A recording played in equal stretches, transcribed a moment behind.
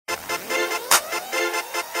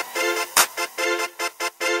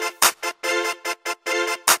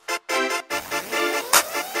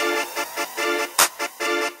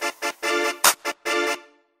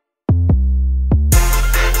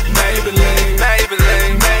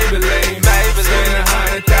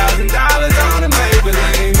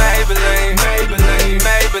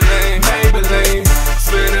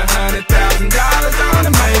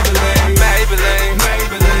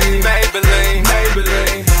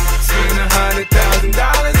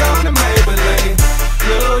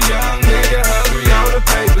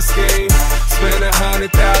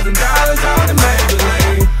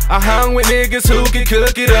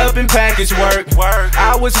cook it up and package work.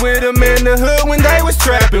 I was with them in the hood when they was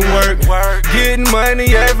trapping work. Getting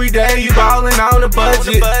money every day, you ballin' on a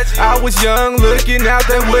budget. I was young, looking out,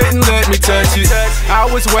 they wouldn't let me touch it. I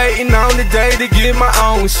was waiting on the day to get my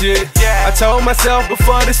own shit. I told myself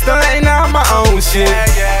before the stunt, ain't on my own shit.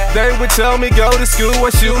 They would tell me go to school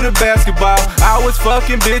or shoot a basketball. I was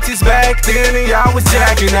fucking bitches back then and y'all was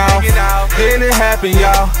jacking off. Then it happened,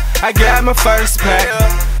 y'all. I got my first pack.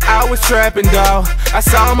 I was trapping, dawg. I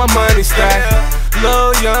saw my money stack.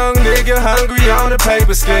 Little young nigga hungry on a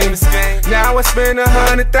paper scheme. Now I spend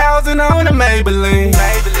 100,000 on a Maybelline.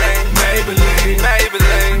 Maybelline, Maybelline,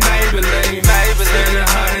 Maybelline, Maybelline. Spend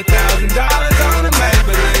 $100,000 on a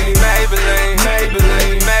Maybelline. Maybelline,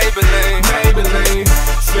 Maybelline, Maybelline, Maybelline.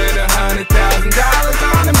 Spend $100,000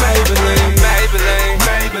 on a Maybelline. Maybelline,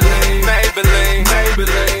 Maybelline, Maybelline,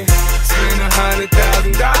 Maybelline. Spend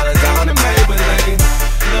 $100,000 on a Maybelline.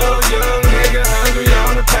 Little young nigga hungry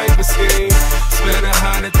on a paper scheme. Spend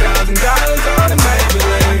 $100,000 on a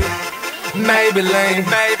Maybelline. Maybelline,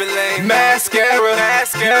 Maybelline, mascara,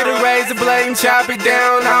 get a razor blade and chop it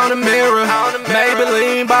down on the mirror.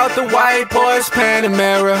 Maybelline bought the white Porsche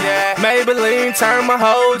Panamera. Maybelline turned my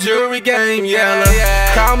whole jewelry game yellow.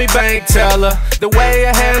 Call me bank teller, the way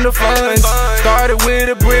I handle funds. Started with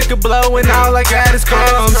a brick of blow and all I got is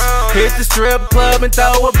crumbs. Hit the strip club and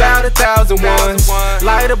throw about 1,000 ones.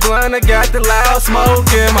 Light a blunt, I got the loud smoke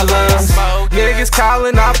in my lungs. Niggas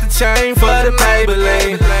calling off the chain for the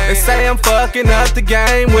Maybelline. They say I'm fucking up the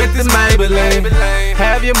game with this Maybelline.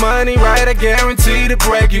 Have your money right, I guarantee to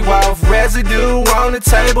break you off. Residue on the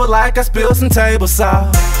table like I spilled some table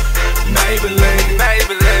salt. Maybelline,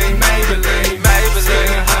 Maybelline, Maybelline.